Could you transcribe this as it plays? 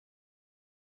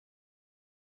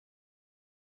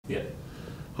Yeah.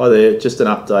 Hi there, just an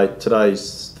update.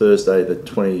 Today's Thursday the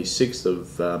 26th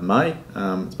of May.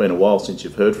 It's been a while since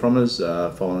you've heard from us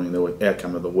following the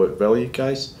outcome of the Work Value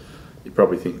case. You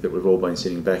probably think that we've all been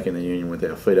sitting back in the union with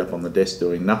our feet up on the desk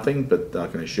doing nothing, but I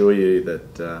can assure you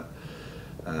that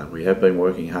we have been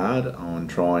working hard on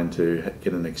trying to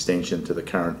get an extension to the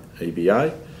current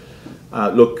EBA.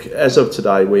 Look, as of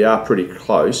today, we are pretty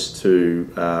close to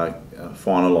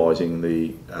finalising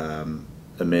the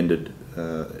amended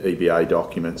EBA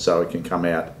document so it can come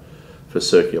out for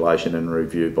circulation and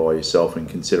review by yourself and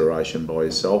consideration by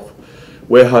yourself.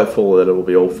 We're hopeful that it will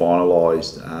be all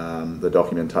finalised. The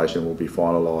documentation will be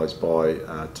finalised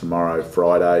by tomorrow,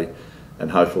 Friday, and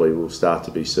hopefully will start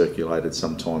to be circulated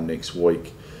sometime next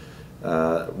week.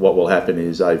 What will happen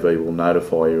is AV will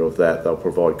notify you of that. They'll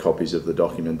provide copies of the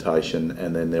documentation,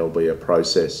 and then there'll be a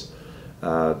process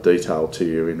detailed to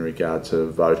you in regard to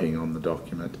voting on the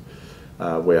document.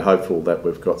 We're hopeful that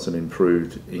we've got some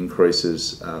improved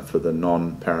increases for the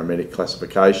non-paramedic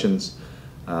classifications.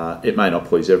 It may not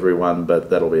please everyone, but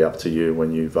that'll be up to you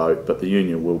when you vote. But the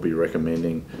union will be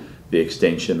recommending the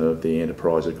extension of the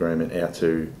enterprise agreement out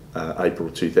to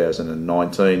April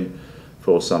 2019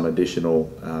 for some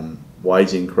additional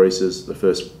wage increases. The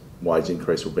first wage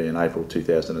increase will be in April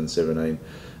 2017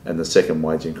 and the second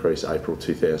wage increase April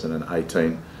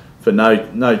 2018 for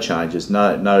no changes,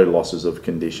 no losses of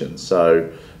conditions.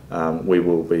 So we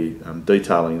will be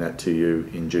detailing that to you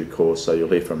in due course, so you'll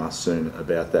hear from us soon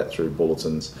about that through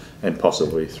bulletins and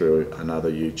possibly through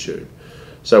another YouTube.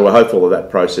 So we're hopeful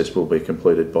that process will be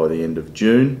completed by the end of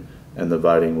June and the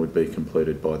voting would be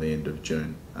completed by the end of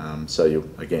June. So you'll,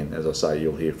 again, as I say,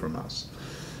 you'll hear from us.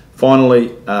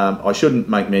 Finally, I shouldn't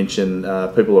make mention,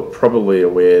 people are probably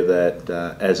aware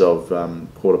that as of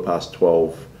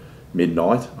 12:15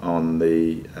 midnight on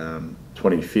the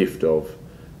 25th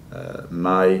of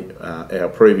May, our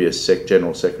previous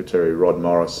General Secretary Rod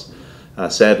Morris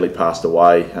sadly passed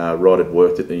away. Rod had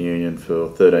worked at the union for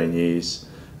 13 years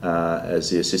as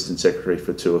the Assistant Secretary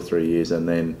for 2 or 3 years and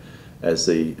then as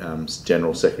the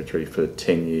General Secretary for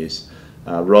 10 years.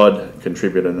 Rod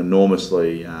contributed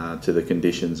enormously to the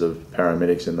conditions of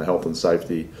paramedics and the health and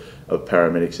safety of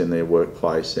paramedics in their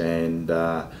workplace, and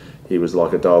he was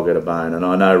like a dog at a bone. And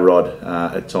I know Rod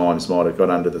at times might have got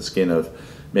under the skin of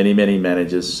many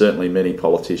managers, certainly many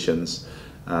politicians,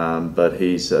 but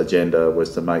his agenda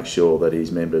was to make sure that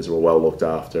his members were well looked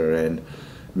after, and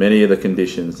many of the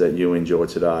conditions that you enjoy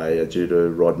today are due to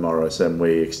Rod Morris, and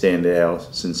we extend our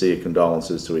sincere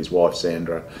condolences to his wife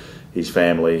Sandra, his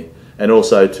family, and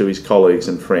also to his colleagues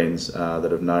and friends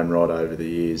that have known Rod over the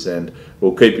years. And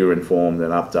we'll keep you informed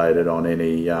and updated on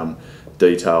any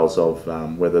details of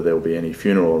whether there will be any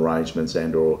funeral arrangements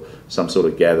and or some sort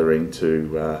of gathering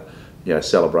to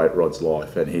celebrate Rod's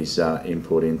life and his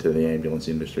input into the ambulance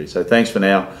industry. So thanks for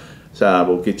now. So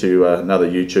we'll get to another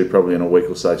YouTube probably in a week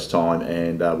or so's time,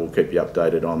 and we'll keep you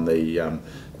updated on the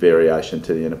variation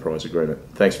to the enterprise agreement.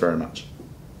 Thanks very much.